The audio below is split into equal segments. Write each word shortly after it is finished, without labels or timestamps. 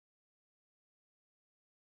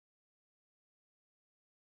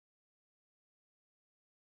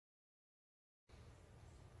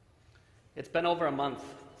It's been over a month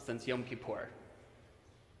since Yom Kippur,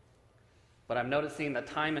 but I'm noticing that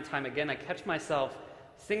time and time again I catch myself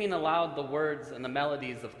singing aloud the words and the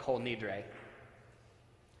melodies of Kol Nidre.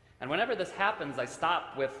 And whenever this happens, I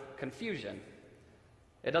stop with confusion.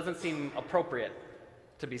 It doesn't seem appropriate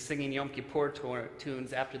to be singing Yom Kippur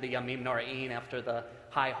tunes after the Yamim Nora'in, after the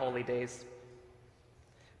high holy days.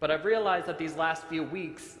 But I've realized that these last few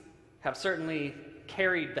weeks have certainly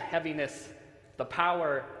carried the heaviness, the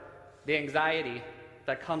power, the anxiety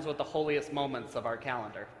that comes with the holiest moments of our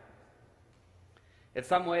calendar. In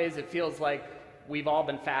some ways, it feels like we've all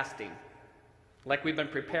been fasting, like we've been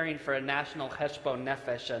preparing for a national cheshbon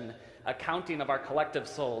nefesh, and accounting of our collective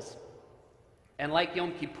souls. And like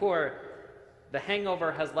Yom Kippur, the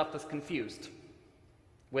hangover has left us confused,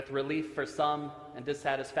 with relief for some and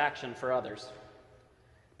dissatisfaction for others.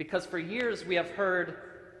 Because for years we have heard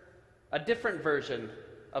a different version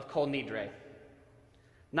of Kol Nidre.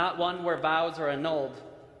 Not one where vows are annulled,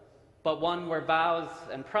 but one where vows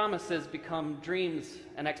and promises become dreams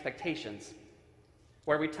and expectations,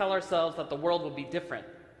 where we tell ourselves that the world will be different,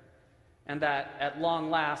 and that at long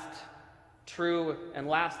last, true and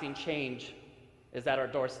lasting change is at our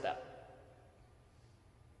doorstep.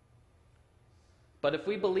 But if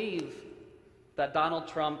we believe that Donald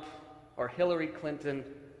Trump or Hillary Clinton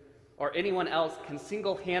or anyone else can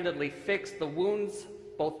single-handedly fix the wounds,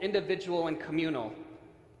 both individual and communal,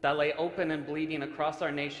 that lay open and bleeding across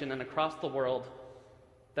our nation and across the world,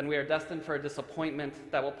 then we are destined for a disappointment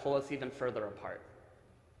that will pull us even further apart.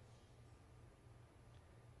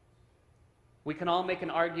 We can all make an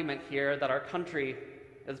argument here that our country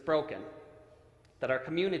is broken, that our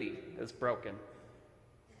community is broken,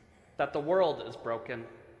 that the world is broken,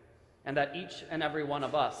 and that each and every one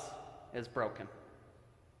of us is broken.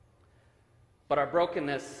 But our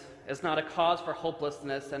brokenness is not a cause for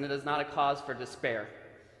hopelessness, and it is not a cause for despair.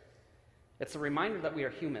 It's a reminder that we are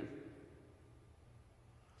human,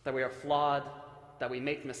 that we are flawed, that we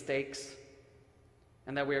make mistakes,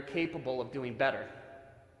 and that we are capable of doing better.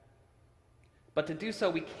 But to do so,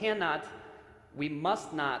 we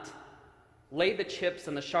must not lay the chips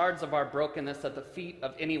and the shards of our brokenness at the feet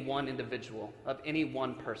of any one individual, of any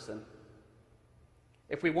one person.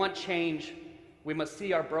 If we want change, we must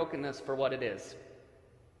see our brokenness for what it is,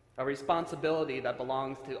 a responsibility that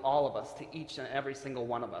belongs to all of us, to each and every single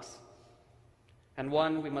one of us, and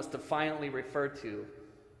one we must defiantly refer to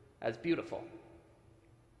as beautiful.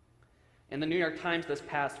 In the New York Times this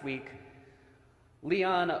past week,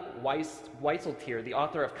 Leon Wieseltier, the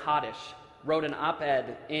author of Kaddish, wrote an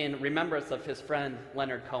op-ed in remembrance of his friend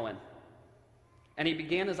Leonard Cohen. And he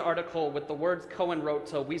began his article with the words Cohen wrote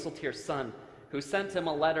to Wieseltier's son, who sent him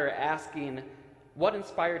a letter asking what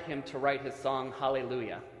inspired him to write his song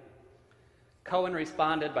Hallelujah. Cohen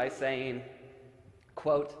responded by saying,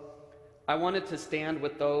 quote, "I wanted to stand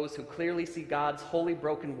with those who clearly see God's holy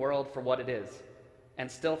broken world for what it is, and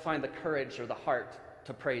still find the courage or the heart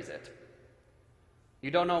to praise it.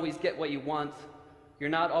 You don't always get what you want, you're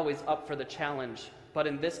not always up for the challenge, but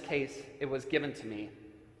in this case, it was given to me,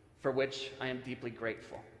 for which I am deeply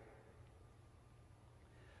grateful."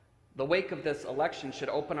 The wake of this election should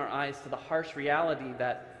open our eyes to the harsh reality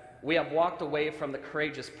that we have walked away from the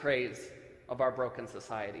courageous praise of our broken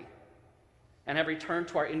society, and have returned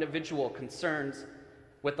to our individual concerns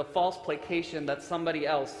with the false placation that somebody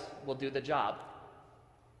else will do the job.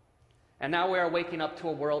 And now we are waking up to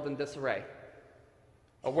a world in disarray,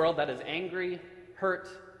 a world that is angry, hurt,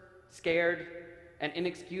 scared, and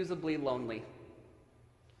inexcusably lonely.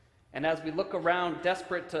 And as we look around,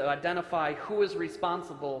 desperate to identify who is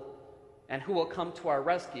responsible and who will come to our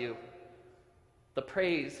rescue, the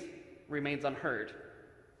praise remains unheard,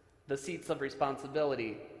 the seats of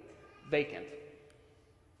responsibility vacant.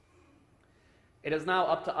 It is now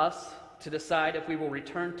up to us to decide if we will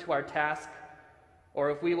return to our task or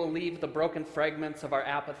if we will leave the broken fragments of our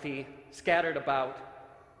apathy scattered about,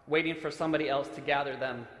 waiting for somebody else to gather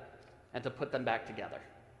them and to put them back together.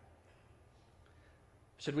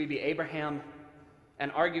 Should we be Abraham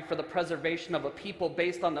and argue for the preservation of a people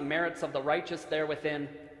based on the merits of the righteous there within,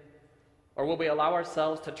 or will we allow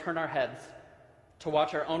ourselves to turn our heads, to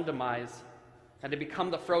watch our own demise, and to become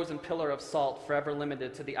the frozen pillar of salt forever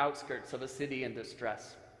limited to the outskirts of a city in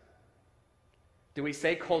distress? Do we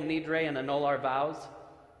say Kol Nidre and annul our vows?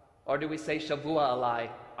 Or do we say Shavua Alai,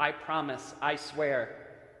 I promise, I swear,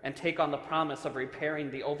 and take on the promise of repairing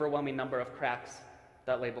the overwhelming number of cracks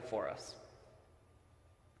that lay before us?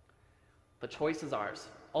 The choice is ours.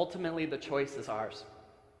 Ultimately, the choice is ours.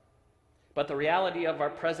 But the reality of our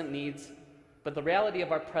present needs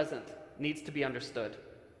to be understood.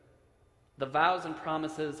 The vows and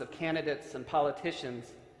promises of candidates and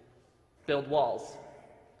politicians build walls.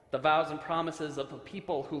 The vows and promises of a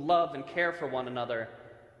people who love and care for one another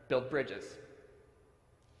build bridges.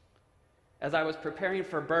 As I was preparing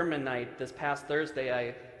for Berman night this past Thursday,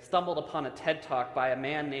 I stumbled upon a TED Talk by a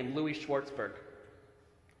man named Louis Schwartzberg.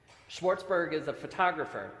 Schwartzberg is a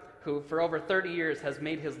photographer who, for over 30 years, has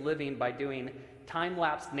made his living by doing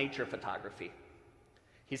time-lapse nature photography.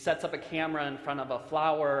 He sets up a camera in front of a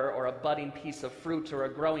flower or a budding piece of fruit or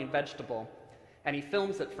a growing vegetable, and he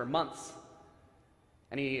films it for months.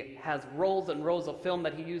 And he has rolls and rolls of film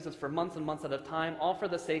that he uses for months and months at a time, all for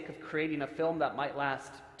the sake of creating a film that might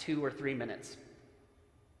last 2 or 3 minutes.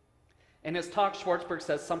 In his talk, Schwartzberg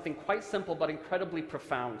says something quite simple but incredibly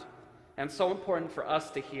profound, and so important for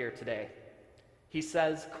us to hear today. He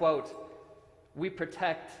says, quote, "We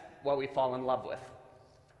protect what we fall in love with."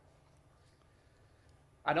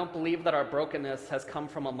 I don't believe that our brokenness has come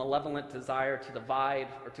from a malevolent desire to divide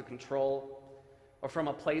or to control, or from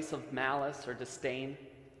a place of malice or disdain,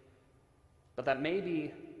 but that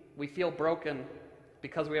maybe we feel broken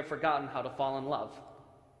because we have forgotten how to fall in love,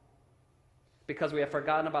 because we have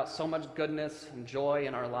forgotten about so much goodness and joy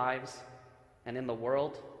in our lives and in the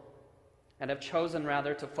world, and have chosen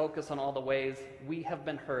rather to focus on all the ways we have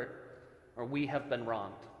been hurt or we have been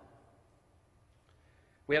wronged.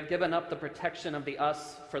 We have given up the protection of the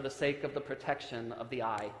us for the sake of the protection of the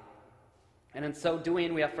I. And in so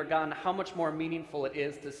doing, we have forgotten how much more meaningful it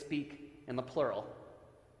is to speak in the plural.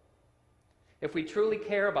 If we truly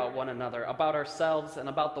care about one another, about ourselves, and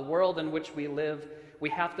about the world in which we live, we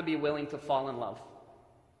have to be willing to fall in love.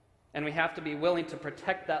 And we have to be willing to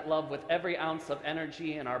protect that love with every ounce of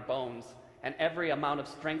energy in our bones and every amount of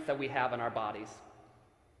strength that we have in our bodies.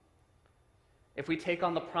 If we take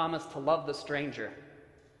on the promise to love the stranger,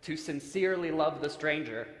 to sincerely love the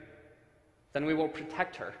stranger, then we will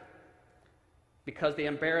protect her, because the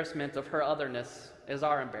embarrassment of her otherness is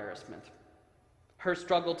our embarrassment. Her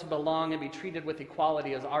struggle to belong and be treated with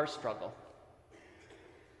equality is our struggle.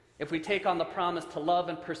 If we take on the promise to love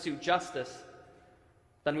and pursue justice,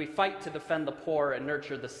 then we fight to defend the poor and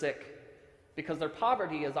nurture the sick, because their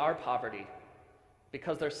poverty is our poverty,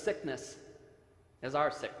 because their sickness is our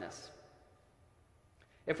sickness.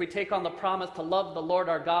 If we take on the promise to love the Lord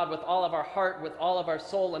our God with all of our heart, with all of our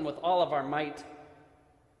soul, and with all of our might,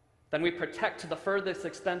 then we protect to the furthest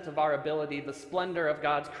extent of our ability the splendor of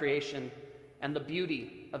God's creation and the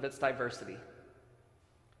beauty of its diversity.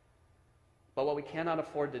 But what we cannot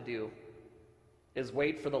afford to do is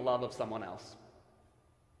wait for the love of someone else,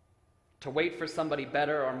 to wait for somebody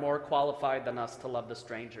better or more qualified than us to love the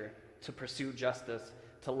stranger, to pursue justice,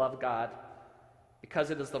 to love God,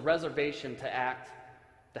 because it is the reservation to act,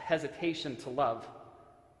 the hesitation to love,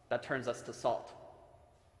 that turns us to salt.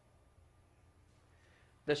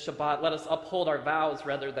 This Shabbat, let us uphold our vows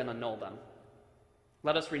rather than annul them.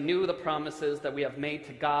 Let us renew the promises that we have made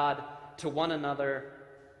to God, to one another,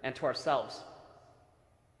 and to ourselves,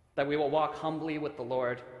 that we will walk humbly with the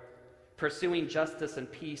Lord, pursuing justice and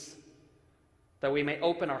peace, that we may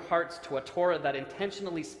open our hearts to a Torah that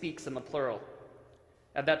intentionally speaks in the plural,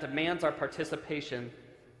 and that demands our participation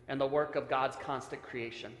in the work of God's constant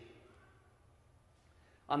creation.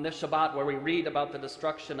 On this Shabbat, where we read about the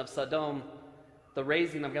destruction of Sodom, the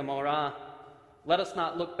raising of Gomorrah, let us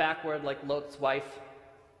not look backward like Lot's wife,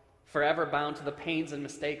 forever bound to the pains and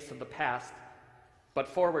mistakes of the past, but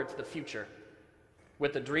forward to the future,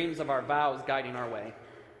 with the dreams of our vows guiding our way.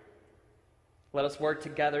 Let us work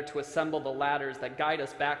together to assemble the ladders that guide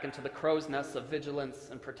us back into the crow's nest of vigilance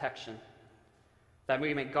and protection, that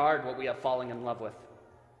we may guard what we have fallen in love with.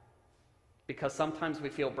 Because sometimes we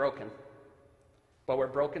feel broken, but we're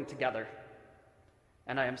broken together.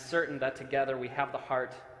 And I am certain that together we have the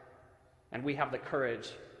heart and we have the courage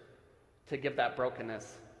to give that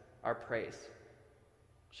brokenness our praise.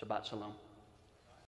 Shabbat Shalom.